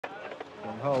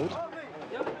On hold.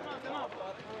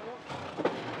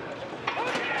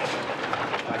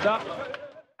 Back up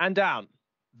and down.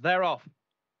 They're off.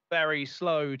 Very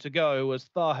slow to go as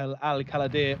Thahil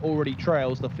Al-Khaladir already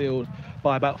trails the field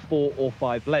by about 4 or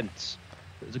 5 lengths.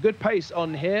 There's a good pace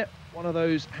on here. One of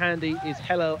those handy is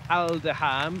Hello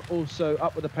Al-Daham. Also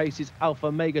up with the pace is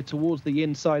Alpha Mega towards the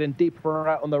inside, and deeper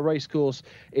out on the racecourse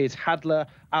is Hadla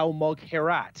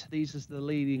Al-Moghirat. These is the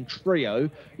leading trio.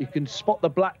 You can spot the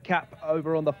black cap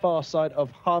over on the far side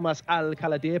of Hamas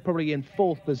Al-Khaladir, probably in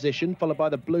 4th position, followed by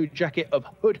the blue jacket of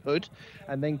Hudhud,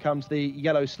 and then comes the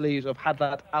yellow sleeves of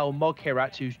Hadlat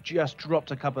Al-Moghirat, who's just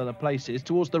dropped a couple of places.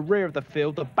 Towards the rear of the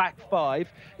field, the back 5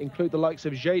 include the likes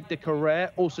of Jade de Carrere.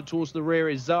 Also towards the rear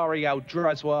is Zari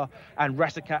Al-Drazwa and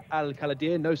Rasika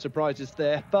Al-Khaladir. No surprises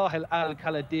there. Thahil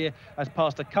Al-Khaladir has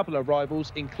passed a couple of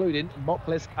rivals, including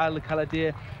Mokles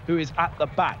Al-Khaladir, who is at the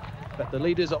back. But the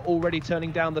leaders are already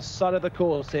turning down the side of the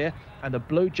course here, and the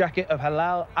blue jacket of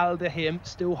Halal Al-Dahim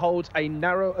still holds a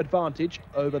narrow advantage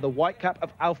over the white cap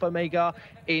of Alpha Mega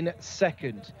in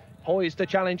 2nd. Poised to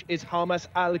challenge is Hamas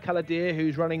Al-Khaladir,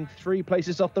 who's running 3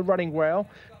 places off the running rail.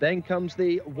 Then comes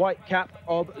the white cap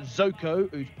of Zoko,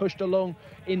 who's pushed along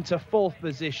into 4th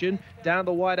position. Down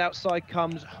the wide outside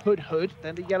comes Hudhud,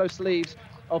 then the yellow sleeves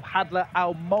of Hadla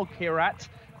Al-Moghirat,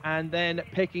 and then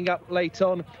picking up late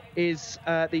on is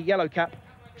the yellow cap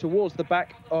towards the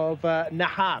back of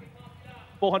Naham.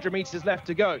 400 metres left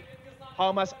to go.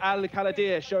 Hamas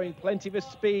Al-Khaladir showing plenty of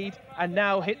speed and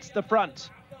now hits the front.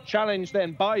 Challenged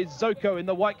then by Zoko in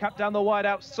the white cap down the wide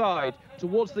outside.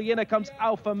 Towards the inner comes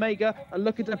Alpha Mega, and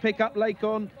looking to pick up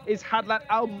Lakon is Hadlat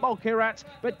Al-Moghirat,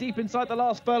 but deep inside the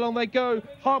last furlong they go.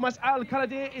 Hamas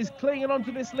Al-Khaladir is clinging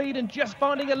onto this lead and just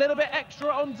finding a little bit extra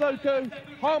on Zoko.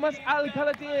 Hamas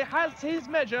Al-Khaladir has his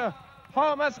measure.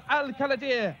 Hamas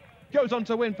Al-Khaladir goes on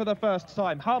to win for the first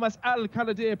time. Hamas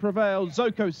Al-Khaladir prevails,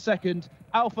 Zoko's 2nd,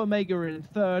 Alpha Mega in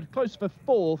 3rd, close for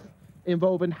 4th,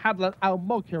 involving Hadlat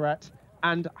Al-Moghirat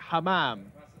and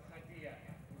Hammam.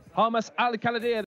 Hamas Al-Khaladir